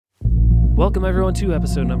Welcome, everyone, to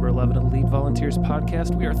episode number 11 of the Lead Volunteers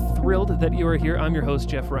podcast. We are thrilled that you are here. I'm your host,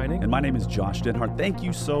 Jeff Reining. And my name is Josh Denhart. Thank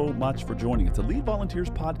you so much for joining us. The Lead Volunteers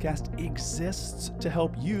podcast exists to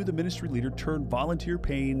help you, the ministry leader, turn volunteer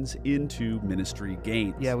pains into ministry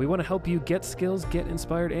gains. Yeah, we want to help you get skills, get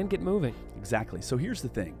inspired, and get moving. Exactly. So here's the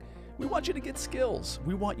thing. We want you to get skills.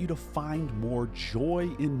 We want you to find more joy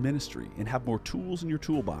in ministry and have more tools in your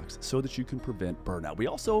toolbox so that you can prevent burnout. We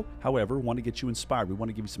also, however, want to get you inspired. We want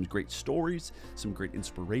to give you some great stories, some great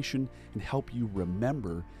inspiration, and help you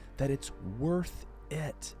remember that it's worth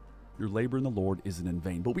it. Your labor in the Lord isn't in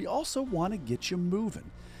vain. But we also want to get you moving.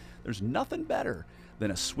 There's nothing better than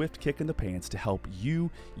a swift kick in the pants to help you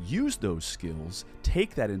use those skills,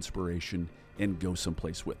 take that inspiration, and go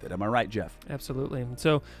someplace with it. Am I right, Jeff? Absolutely.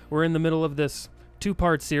 So we're in the middle of this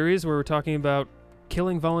two-part series where we're talking about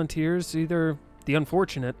killing volunteers, either the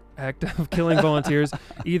unfortunate act of killing volunteers,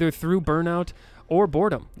 either through burnout or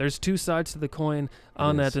boredom. There's two sides to the coin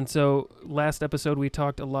on that. And so last episode, we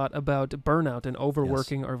talked a lot about burnout and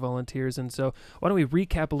overworking our volunteers. And so why don't we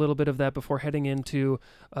recap a little bit of that before heading into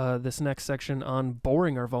this next section on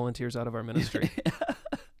boring our volunteers out of our ministry.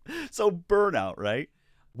 So burnout, right?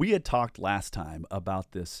 We had talked last time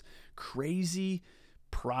about this crazy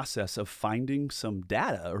process of finding some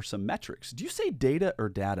data or some metrics. Do you say data or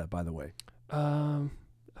data, by the way? I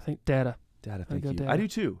think data. Data, thank you. Data. I do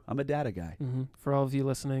too. I'm a data guy. Mm-hmm. For all of you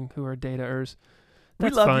listening who are data-ers, We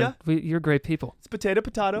that's love fine. ya. You're great people. It's potato.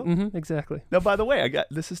 Mm-hmm, exactly. Now, by the way,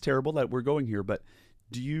 this is terrible that we're going here, but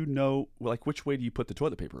do you know, like, which way do you put the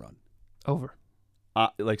toilet paper on? Over.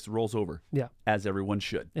 Like it rolls over. Yeah. As everyone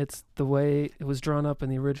should. It's the way it was drawn up in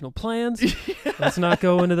the original plans. Let's not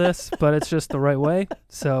go into this, but it's just the right way.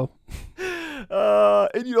 So.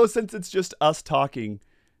 And since it's just us talking,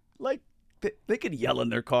 like, they can yell in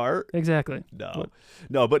their car. Exactly.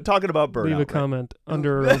 No, but talking about burnout. Leave a comment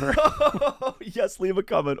under or over. Yes, leave a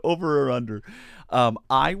comment over or under.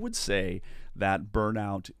 I would say that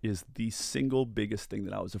burnout is the single biggest thing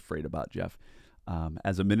that I was afraid about, Jeff.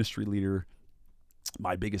 As a ministry leader,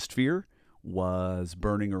 my biggest fear was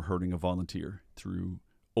burning or hurting a volunteer through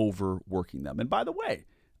overworking them. And by the way,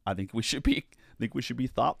 I think we should be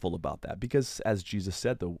thoughtful about that because, as Jesus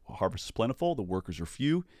said, the harvest is plentiful, the workers are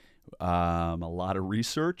few. A lot of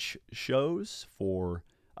research shows for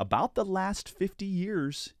about the last 50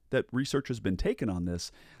 years that research has been taken on this,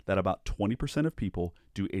 that about 20% of people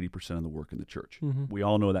do 80% of the work in the church. Mm-hmm. We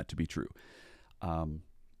all know that to be true.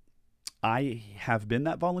 I have been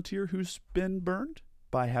that volunteer who's been burned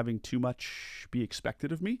by having too much be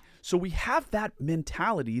expected of me. So we have that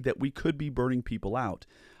mentality that we could be burning people out.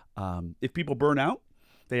 If people burn out,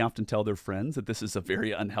 they often tell their friends that this is a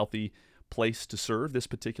very unhealthy place to serve this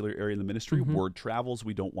particular area of the ministry. Mm-hmm. Word travels.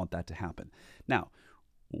 We don't want that to happen. Now,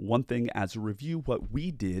 one thing as a review, what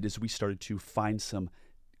we did is we started to find some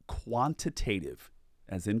quantitative,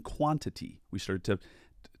 as in quantity. We started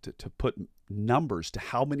to put numbers to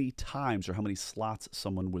how many times or how many slots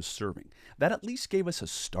someone was serving. That at least gave us a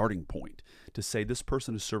starting point to say this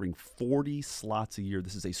person is serving 40 slots a year.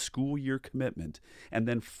 This is a school year commitment. And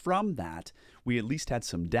then from that, we at least had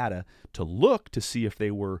some data to look to see if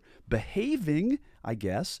they were behaving, I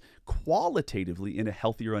guess, qualitatively in a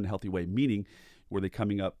healthy or unhealthy way, meaning were they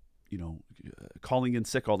coming up, calling in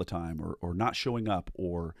sick all the time or not showing up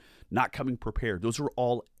or not coming prepared. Those are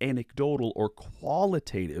all anecdotal or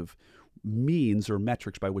qualitative means or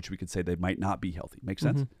metrics by which we could say they might not be healthy. Make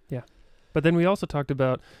sense? Mm-hmm. Yeah. But then we also talked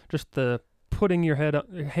about just the putting your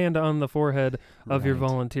hand on the forehead of your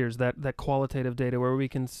volunteers, that qualitative data where we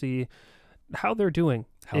can see how they're doing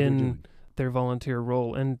in their volunteer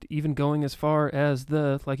role, and even going as far as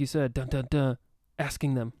like you said,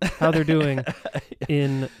 asking them how they're doing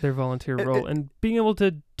in their volunteer role and being able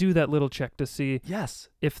to do that little check to see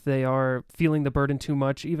if they are feeling the burden too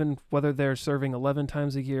much, even whether they're serving 11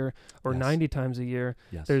 times a year or 90 times a year.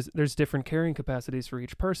 Yes. There's different carrying capacities for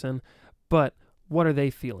each person, but what are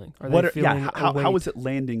they feeling? How is it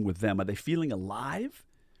landing with them? Are they feeling alive?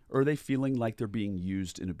 Or are they feeling like they're being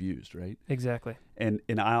used and abused, right? Exactly. And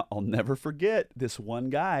I'll never forget this one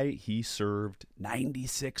guy. He served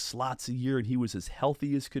 96 slots a year, and he was as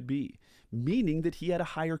healthy as could be, meaning that he had a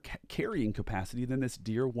higher carrying capacity than this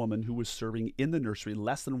dear woman who was serving in the nursery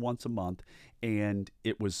less than once a month, and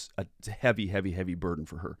it was a heavy, heavy, heavy burden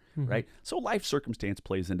for her, right? So life circumstance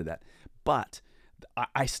plays into that. But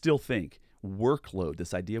I still think workload,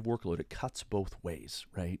 this idea of workload, it cuts both ways,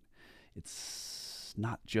 right? It's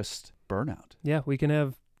not just burnout. Yeah, we can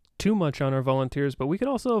have too much on our volunteers, but we could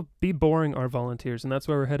also be boring our volunteers, and that's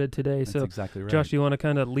where we're headed today. That's exactly right. Josh, do you want to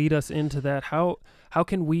kind of lead us into that? How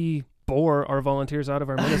can we bore our volunteers out of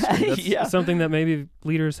our ministry. That's Yeah. something that maybe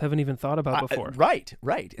leaders haven't even thought about before. Right.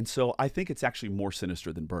 And so I think it's actually more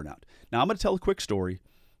sinister than burnout. Now, I'm going to tell a quick story.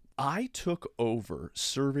 I took over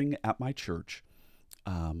serving at my church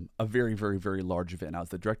a very, very, very large event. I was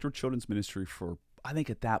the director of children's ministry for, I think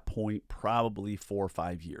at that point, probably 4 or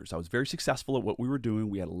 5 years. I was very successful at what we were doing.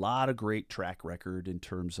 We had a lot of great track record in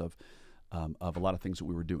terms of a lot of things that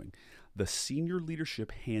we were doing. The senior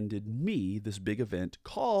leadership handed me this big event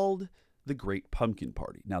called the Great Pumpkin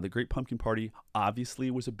Party. Now, the Great Pumpkin Party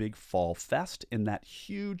obviously was a big fall fest, and that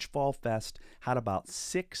huge fall fest had about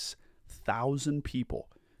 6,000 people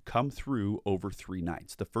come through over 3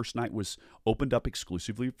 nights. The first night was opened up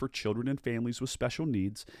exclusively for children and families with special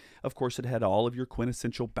needs. Of course, it had all of your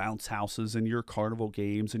quintessential bounce houses and your carnival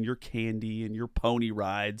games and your candy and your pony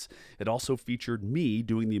rides. It also featured me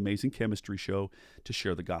doing the Amazing Chemistry Show to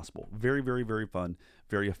share the gospel. Very, very, very fun,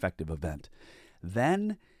 very effective event.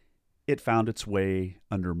 Then it found its way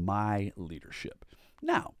under my leadership.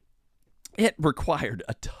 Now, it required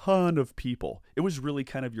a ton of people. It was really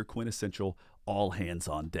kind of your quintessential all hands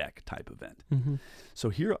on deck type event. Mm-hmm. So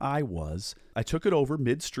here I was. I took it over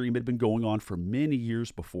midstream. It had been going on for many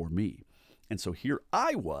years before me. And so here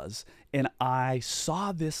I was, and I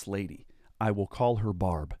saw this lady. I will call her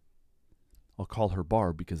Barb. I'll call her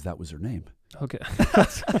Barb because that was her name. Okay.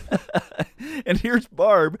 And here's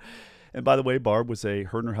Barb. And by the way, Barb was her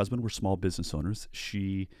and her husband were small business owners.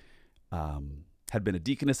 She had been a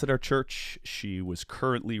deaconess at our church. She was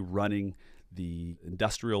currently running the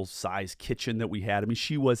industrial size kitchen that we had. I mean,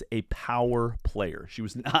 she was a power player.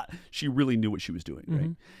 She really knew what she was doing,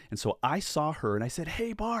 right? And so I saw her and I said,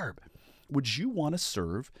 "Hey, Barb, would you want to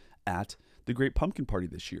serve at the Great Pumpkin Party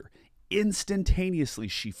this year?" Instantaneously,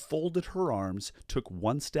 she folded her arms, took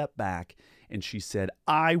one step back, and she said,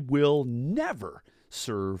 "I will never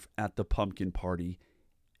serve at the pumpkin party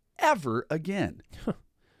ever again."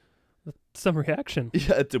 Some reaction.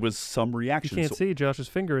 Yeah, there was some reaction. You can't see Josh's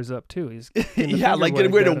finger is up too. He's yeah, like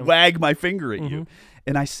getting ready to wag my finger at you. Mm-hmm.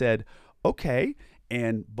 And I said, "Okay."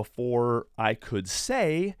 And before I could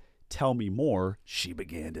say, "Tell me more," she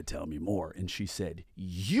began to tell me more. And she said,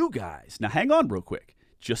 "You guys," now hang on real quick,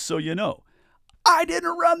 just so you know, I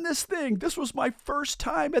didn't run this thing. This was my first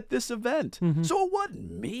time at this event. Mm-hmm. So it wasn't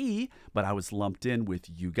me, but I was lumped in with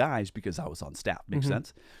you guys because I was on staff. Makes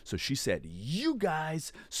sense? So she said, "You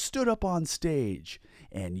guys stood up on stage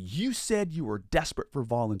and you said you were desperate for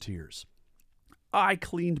volunteers. I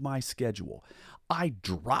cleaned my schedule. I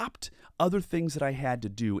dropped other things that I had to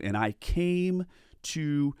do and I came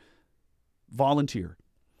to volunteer."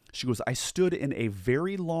 She goes, "I stood in a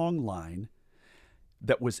very long line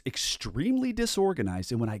that was extremely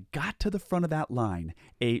disorganized. And when I got to the front of that line,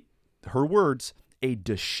 her words, a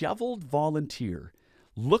disheveled volunteer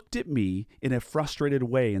looked at me in a frustrated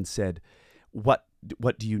way and said, what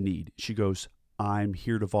do you need?" She goes, "I'm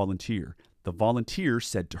here to volunteer." The volunteer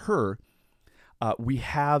said to her, "We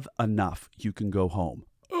have enough. You can go home."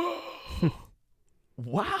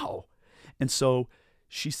 Wow. And so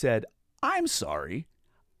she said, "I'm sorry.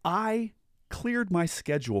 I cleared my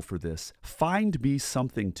schedule for this. Find me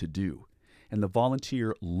something to do." And the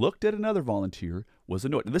volunteer looked at another volunteer, was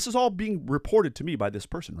annoyed. And this is all being reported to me by this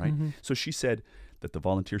person, right? Mm-hmm. So she said that the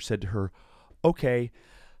volunteer said to her, "Okay,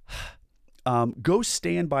 go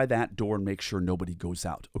stand by that door and make sure nobody goes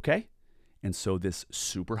out, okay?" And so this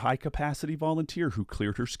super high capacity volunteer who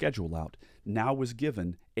cleared her schedule out now was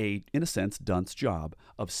given in a sense, dunce job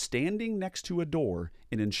of standing next to a door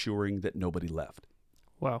and ensuring that nobody left.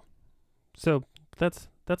 Wow. So that's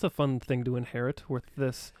a fun thing to inherit with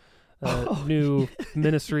this new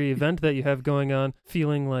ministry event that you have going on,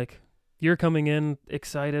 feeling like you're coming in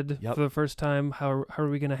excited for the first time. How are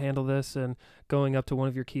we going to handle this? And going up to one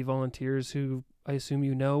of your key volunteers who I assume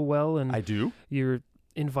you know well. And I do. You're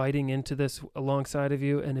inviting into this alongside of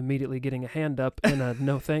you and immediately getting a hand up and a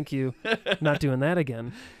no thank you, not doing that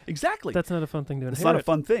again. Exactly. That's not a fun thing to inherit. It's not a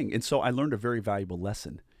fun thing. And so I learned a very valuable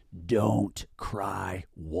lesson. Don't cry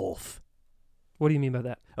wolf. What do you mean by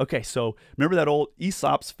that? Okay, so remember that old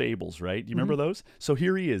Aesop's fables, right? Do you remember those? So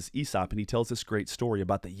here he is, Aesop, and he tells this great story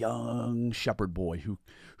about the young shepherd boy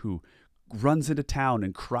who runs into town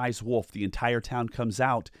and cries wolf. The entire town comes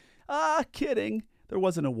out. Kidding. There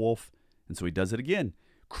wasn't a wolf. And so he does it again.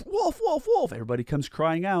 Wolf, wolf, wolf. Everybody comes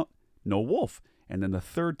crying out. No wolf. And then the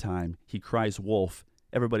third time he cries wolf,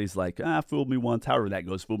 everybody's like, fooled me once. However that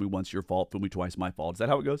goes, fooled me once, your fault. Fooled me twice, my fault. Is that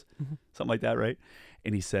how it goes? Mm-hmm. Something like that, right?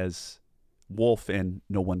 And he says, wolf, and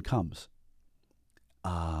no one comes.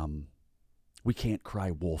 We can't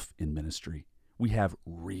cry wolf in ministry. We have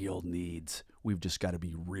real needs. We've just got to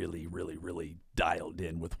be really, really, really dialed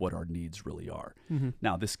in with what our needs really are. Mm-hmm.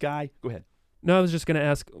 Now, this guy, go ahead. No, I was just going to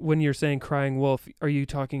ask, when you're saying crying wolf, are you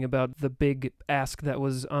talking about the big ask that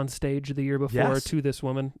was on stage the year before to this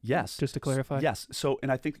woman? Yes. Just to clarify? Yes. So,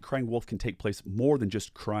 and I think the crying wolf can take place more than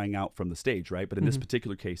just crying out from the stage, right? But in this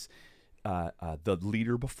particular case, the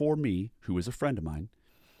leader before me, who is a friend of mine,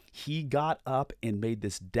 he got up and made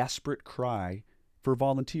this desperate cry for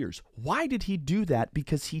volunteers. Why did he do that?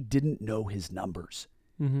 Because he didn't know his numbers.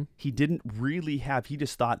 Mm-hmm. He didn't really have. He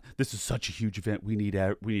just thought, this is such a huge event. We need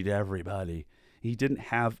everybody. He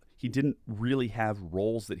didn't really have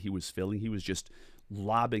roles that he was filling. He was just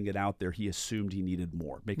lobbing it out there. He assumed he needed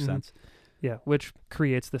more. Make sense? Yeah, which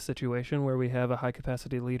creates the situation where we have a high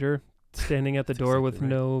capacity leader standing at the door exactly with right.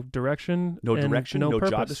 no direction, no purpose.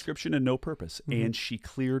 job description, and no purpose. Mm-hmm.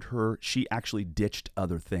 And she actually ditched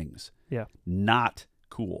other things. Yeah. Not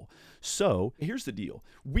cool. So here's the deal.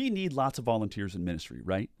 We need lots of volunteers in ministry,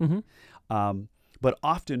 right? Mm-hmm. But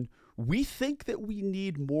often we think that we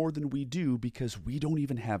need more than we do because we don't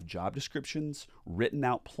even have job descriptions, written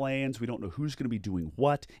out plans. We don't know who's going to be doing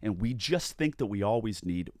what. And we just think that we always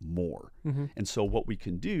need more. Mm-hmm. And so what we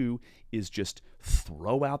can do is just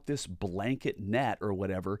throw out this blanket net or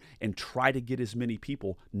whatever and try to get as many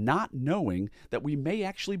people, not knowing that we may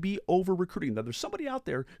actually be over recruiting. Now, there's somebody out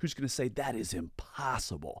there who's going to say, that is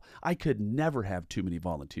impossible. I could never have too many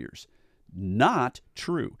volunteers. Not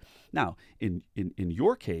true. Now, in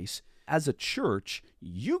your case, as a church,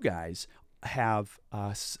 you guys have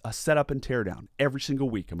a set up and tear down every single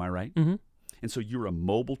week. Am I right? Mm-hmm. And so you're a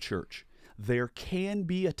mobile church. There can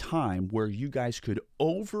be a time where you guys could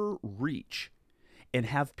overreach and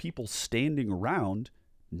have people standing around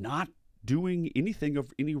not doing anything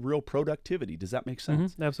of any real productivity. Does that make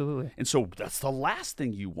sense? Mm-hmm. Absolutely. And so that's the last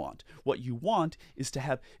thing you want. What you want is to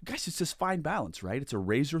have, guys, it's this fine balance, right? It's a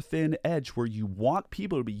razor thin edge where you want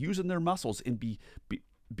people to be using their muscles and be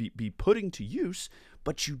putting to use,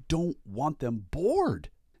 but you don't want them bored.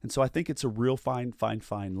 And so I think it's a real fine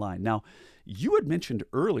line. Now, you had mentioned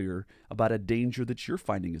earlier about a danger that you're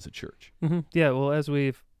finding as a church. Mm-hmm. Yeah, well, as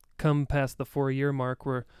we've come past the 4-year mark,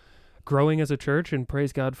 we're growing as a church, and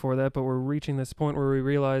praise God for that, but we're reaching this point where we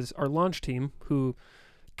realize our launch team, who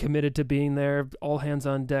committed to being there, all hands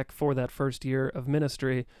on deck for that first year of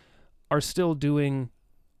ministry, are still doing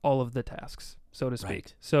all of the tasks, so to speak.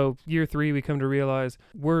 Right. So year 3, we come to realize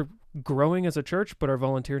we're growing as a church, but our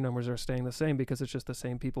volunteer numbers are staying the same because it's just the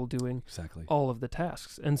same people doing Exactly. all of the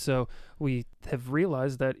tasks. And so we have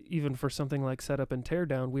realized that even for something like setup and tear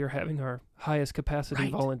down, we are having our highest capacity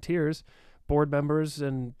Right. volunteers, board members,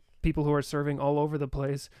 and people who are serving all over the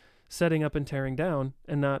place, setting up and tearing down,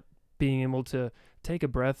 and not being able to take a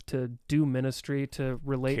breath, to do ministry, to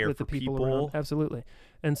relate Care with the for people people. around. Absolutely.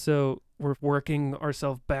 And so we're working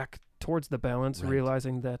ourselves back towards the balance, Right.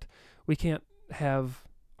 realizing that we can't have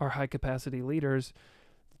our high capacity leaders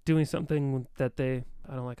doing something that I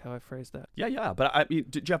don't like how I phrased that. Yeah. But I mean,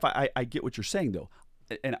 Jeff, I get what you're saying, though.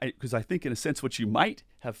 And because I think in a sense what you might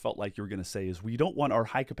have felt like you were going to say is we don't want our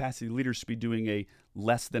high capacity leaders to be doing a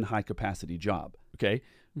less than high capacity job. Okay.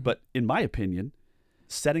 Mm-hmm. But in my opinion,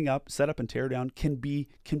 set up and tear down can be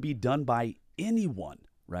done by anyone,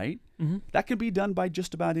 right? Mm-hmm. That can be done by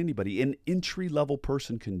just about anybody. An entry level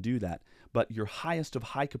person can do that. But your highest of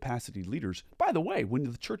high capacity leaders, by the way, when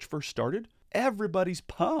the church first started, everybody's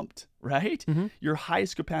pumped, right? Mm-hmm. Your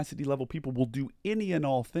highest capacity level people will do any and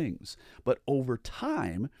all things. But over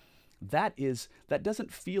time, that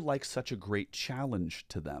doesn't feel like such a great challenge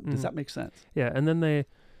to them. Does that make sense? Yeah, and then they,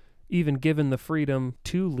 even given the freedom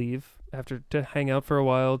to leave to hang out for a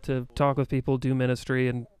while, to talk with people, do ministry,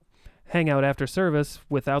 and hang out after service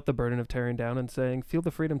without the burden of tearing down, and saying, feel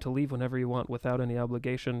the freedom to leave whenever you want without any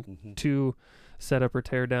obligation to set up or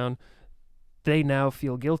tear down. They now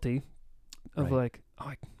feel guilty of Right.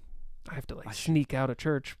 I have to sneak out of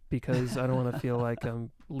church because I don't want to feel like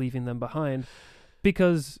I'm leaving them behind.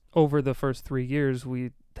 Because over the first 3 years,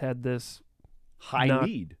 we had this high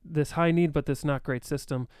need, but this not great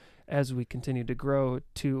system as we continue to grow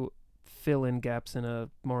to fill in gaps in a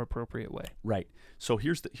more appropriate way. Right. So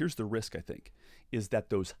here's the risk, I think, is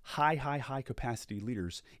that those high capacity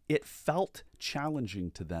leaders, it felt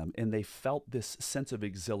challenging to them, and they felt this sense of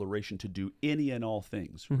exhilaration to do any and all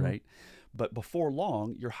things, right? But before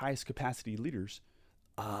long, your highest capacity leaders,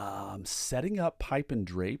 setting up pipe and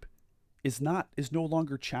drape is no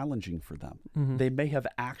longer challenging for them. They may have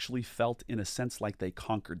actually felt, in a sense, like they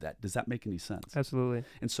conquered that. Does that make any sense? Absolutely.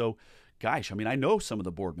 And so, gosh, I mean, I know some of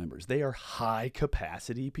the board members. They are high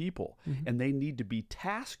capacity people, and they need to be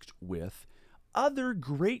tasked with other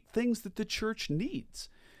great things that the church needs.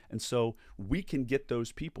 And so we can get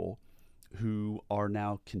those people who are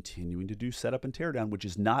now continuing to do setup and teardown, which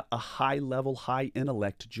is not a high level, high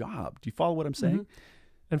intellect job. Do you follow what I'm saying?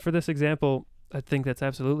 Mm-hmm. And for this example, I think that's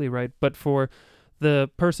absolutely right. But for the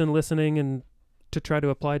person listening and to try to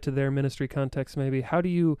apply to their ministry context, maybe, how do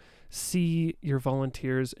you see your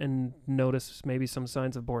volunteers and notice maybe some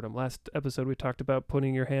signs of boredom? Last episode, we talked about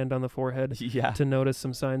putting your hand on the forehead to notice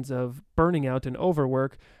some signs of burning out and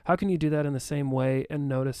overwork. How can you do that in the same way and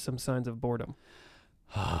notice some signs of boredom?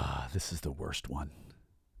 This is the worst one.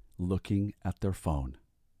 Looking at their phone.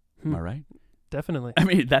 Am I right? Definitely. I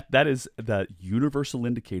mean, that is the universal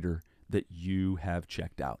indicator that you have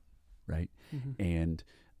checked out, right? Mm-hmm. And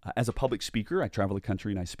as a public speaker, I travel the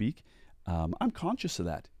country and I speak. I'm conscious of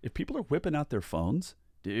that. If people are whipping out their phones,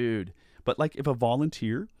 dude. But like if a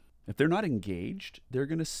volunteer, if they're not engaged, they're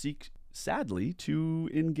going to seek, sadly, to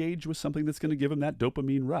engage with something that's going to give them that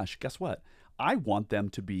dopamine rush. Guess what? I want them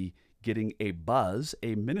to be getting a buzz,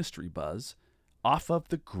 a ministry buzz, off of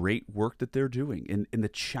the great work that they're doing and the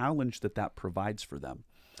challenge that provides for them.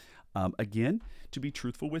 Again, to be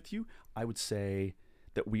truthful with you, I would say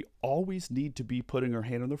that we always need to be putting our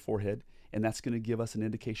hand on their forehead, and that's going to give us an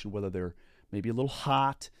indication whether they're maybe a little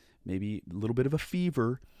hot, maybe a little bit of a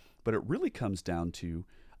fever, but it really comes down to,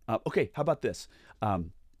 okay, how about this?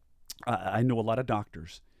 I know a lot of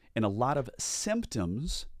doctors, and a lot of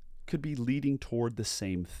symptoms could be leading toward the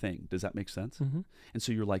same thing. Does that make sense? Mm-hmm. And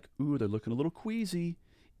so you're like, ooh, they're looking a little queasy.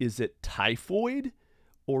 Is it typhoid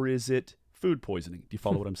or is it food poisoning? Do you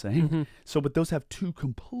follow what I'm saying? Mm-hmm. So, but those have two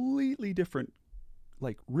completely different,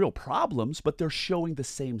 like, real problems, but they're showing the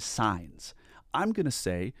same signs. I'm going to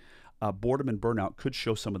say boredom and burnout could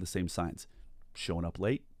show some of the same signs. Showing up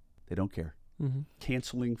late, they don't care. Mm-hmm.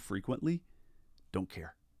 Canceling frequently, don't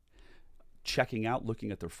care. Checking out,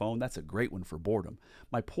 looking at their phone, that's a great one for boredom.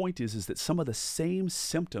 My point is that some of the same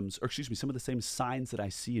symptoms, some of the same signs that I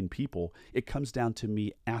see in people, it comes down to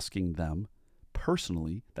me asking them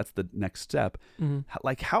personally, that's the next step,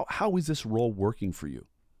 how is this role working for you?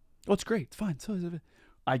 Oh, it's great, it's fine. So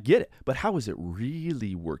I get it, but how is it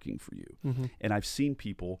really working for you? Mm-hmm. And I've seen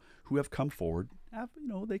people who have come forward,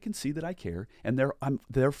 they can see that I care, and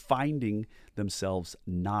they're finding themselves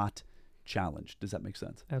not challenged. Does that make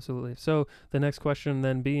sense? Absolutely. So the next question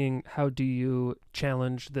then being, how do you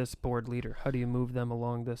challenge this board leader? How do you move them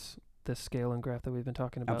along this scale and graph that we've been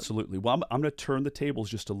talking about? Absolutely. Well, I'm going to turn the tables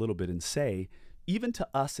just a little bit and say, even to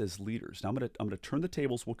us as leaders, now I'm going to turn the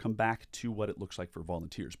tables. We'll come back to what it looks like for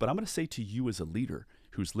volunteers. But I'm going to say to you as a leader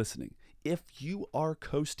who's listening, if you are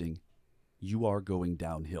coasting, you are going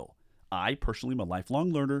downhill. I personally am a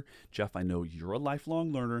lifelong learner. Jeff, I know you're a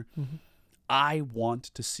lifelong learner. Mm-hmm. I want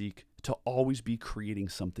to seek to always be creating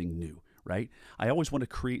something new, right? I always want to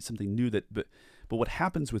create something new but what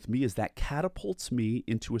happens with me is that catapults me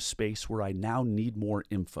into a space where I now need more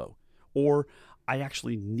info, or I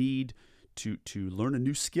actually need to learn a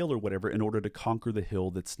new skill or whatever in order to conquer the hill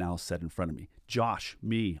that's now set in front of me. Josh,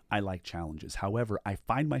 I like challenges. However, I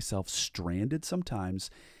find myself stranded sometimes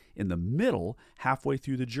in the middle, halfway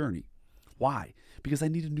through the journey. Why? Because I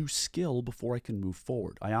need a new skill before I can move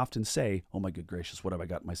forward. I often say, oh my good gracious, what have I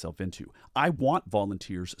got myself into? I want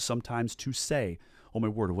volunteers sometimes to say, oh my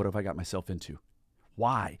word, what have I got myself into?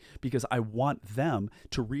 Why? Because I want them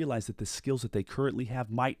to realize that the skills that they currently have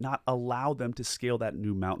might not allow them to scale that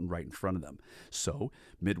new mountain right in front of them. So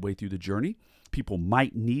midway through the journey, people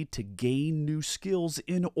might need to gain new skills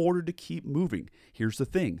in order to keep moving. Here's the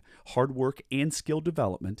thing, hard work and skill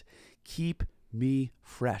development keep me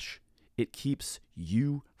fresh. It keeps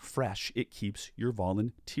you fresh. It keeps your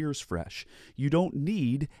volunteers fresh. You don't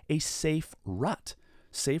need a safe rut.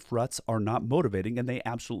 Safe ruts are not motivating, and they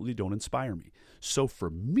absolutely don't inspire me. So for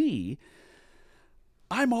me,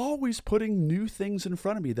 I'm always putting new things in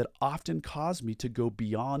front of me that often cause me to go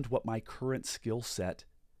beyond what my current skill set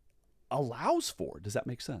allows for. Does that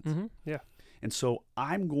make sense? Mm-hmm. Yeah. And so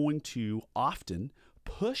I'm going to often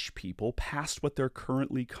push people past what they're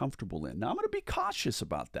currently comfortable in. Now, I'm going to be cautious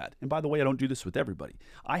about that. And by the way, I don't do this with everybody.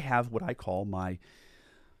 I have what I call my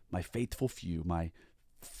faithful few, my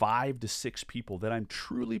 5 to 6 people that I'm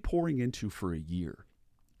truly pouring into for a year.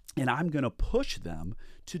 And I'm going to push them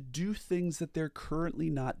to do things that they're currently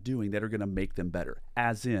not doing that are going to make them better.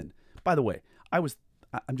 As in, by the way, I'm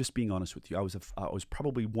just being honest with you. I was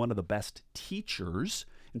probably one of the best teachers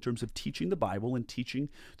in terms of teaching the Bible and teaching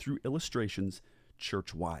through illustrations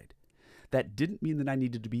church-wide. That didn't mean that I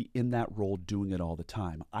needed to be in that role doing it all the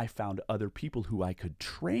time. I found other people who I could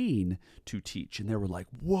train to teach, and they were like,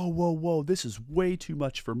 whoa, this is way too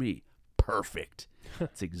much for me. Perfect.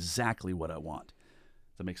 That's exactly what I want.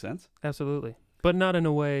 Does that make sense? Absolutely. But not in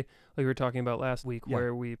a way like we were talking about last week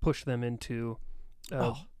where we push them into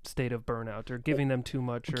a state of burnout or giving them too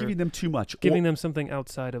much. Or giving them too much. Giving them something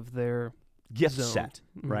outside of their gift zone. Set,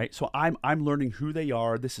 right? So I'm learning who they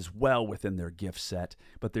are. This is well within their gift set,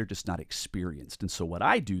 but they're just not experienced. And so what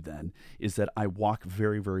I do then is that I walk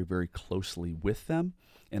very, very, very closely with them,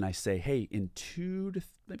 and I say, hey, in 2 to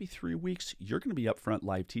maybe 3 weeks, you're going to be up front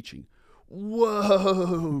live teaching.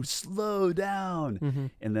 Whoa, slow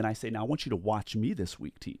down. And then I say, now I want you to watch me this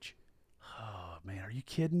week teach. Oh, man, are you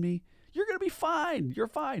kidding me? You're going to be fine. You're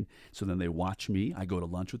fine. So then they watch me. I go to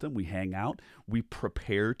lunch with them. We hang out. We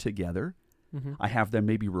prepare together. I have them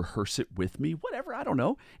maybe rehearse it with me, whatever, I don't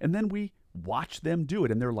know. And then we watch them do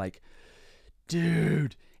it. And they're like,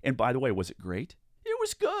 dude. And by the way, was it great? It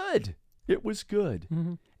was good. It was good.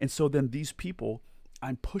 And so then these people,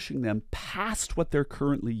 I'm pushing them past what they're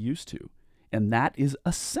currently used to. And that is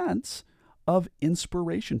a sense of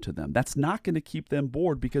inspiration to them. That's not going to keep them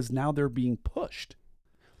bored because now they're being pushed.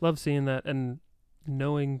 Love seeing that and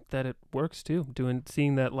knowing that it works too.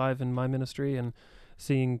 Seeing that live in my ministry and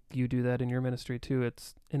seeing you do that in your ministry too.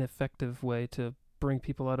 It's an effective way to bring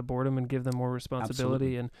people out of boredom and give them more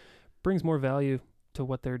responsibility and brings more value to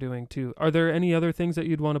what they're doing too. Are there any other things that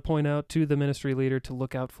you'd want to point out to the ministry leader to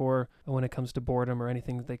look out for when it comes to boredom or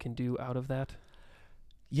anything that they can do out of that?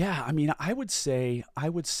 Yeah, I mean, I would say,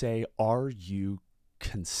 are you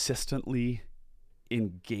consistently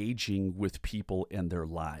engaging with people in their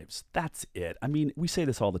lives? That's it. I mean, we say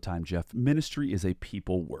this all the time, Jeff. Ministry is a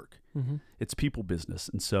people work. It's people business.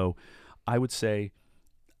 And so I would say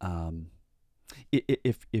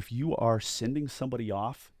if you are sending somebody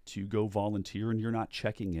off to go volunteer and you're not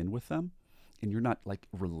checking in with them and you're not like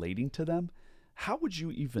relating to them, how would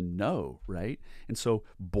you even know, right? And so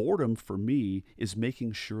boredom for me is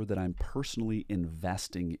making sure that I'm personally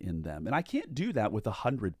investing in them. And I can't do that with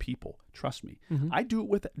 100 people. Trust me. I do it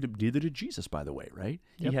with, neither did Jesus, by the way, right?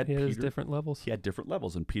 He had different levels. He had different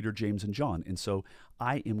levels, and Peter, James, and John. And so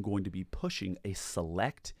I am going to be pushing a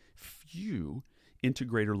select few into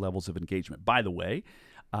greater levels of engagement. By the way,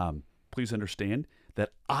 please understand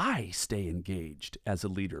that I stay engaged as a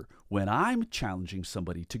leader when I'm challenging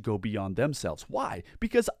somebody to go beyond themselves. Why?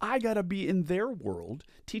 Because I got to be in their world,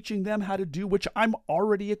 teaching them how to do which I'm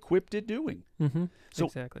already equipped at doing. So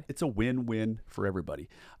exactly. It's a win-win for everybody.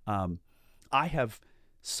 I have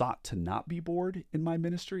sought to not be bored in my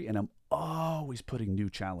ministry, and I'm always putting new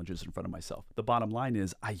challenges in front of myself. The bottom line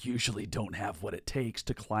is I usually don't have what it takes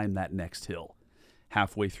to climb that next hill.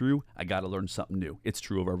 Halfway through, I got to learn something new. It's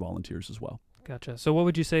true of our volunteers as well. Gotcha. So what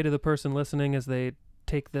would you say to the person listening as they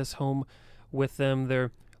take this home with them?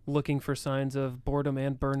 They're looking for signs of boredom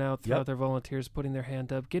and burnout throughout their volunteers, putting their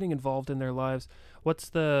hand up, getting involved in their lives.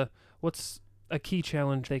 What's a key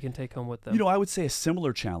challenge they can take home with them? I would say a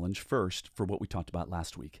similar challenge first for what we talked about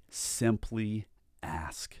last week. Simply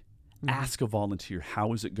ask. Ask a volunteer,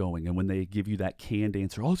 how is it going? And when they give you that canned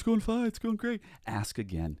answer, oh, it's going fine, it's going great, ask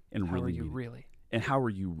again and how are you really? And how are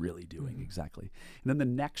you really doing? Exactly. And then the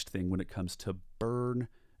next thing when it comes to boredom,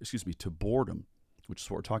 which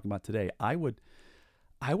is what we're talking about today, I would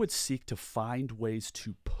seek to find ways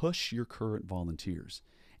to push your current volunteers.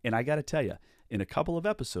 And I got to tell you, in a couple of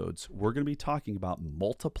episodes, we're going to be talking about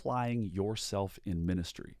multiplying yourself in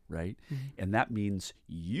ministry, right? And that means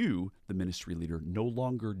you, the ministry leader, no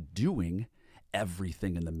longer doing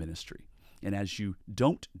everything in the ministry. And as you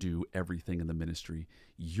don't do everything in the ministry,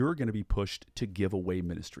 you're going to be pushed to give away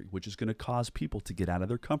ministry, which is going to cause people to get out of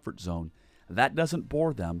their comfort zone. That doesn't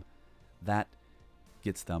bore them. That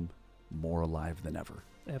gets them more alive than ever.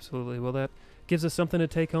 Absolutely. Well, that gives us something to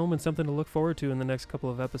take home and something to look forward to in the next couple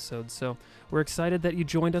of episodes. So we're excited that you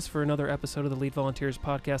joined us for another episode of the Lead Volunteers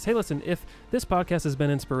podcast. Hey, listen, if this podcast has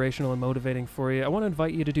been inspirational and motivating for you, I want to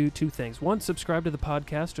invite you to do two things. One, subscribe to the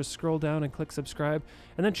podcast. Just scroll down and click subscribe,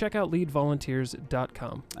 and then check out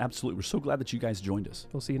leadvolunteers.com. Absolutely. We're so glad that you guys joined us.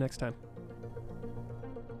 We'll see you next time.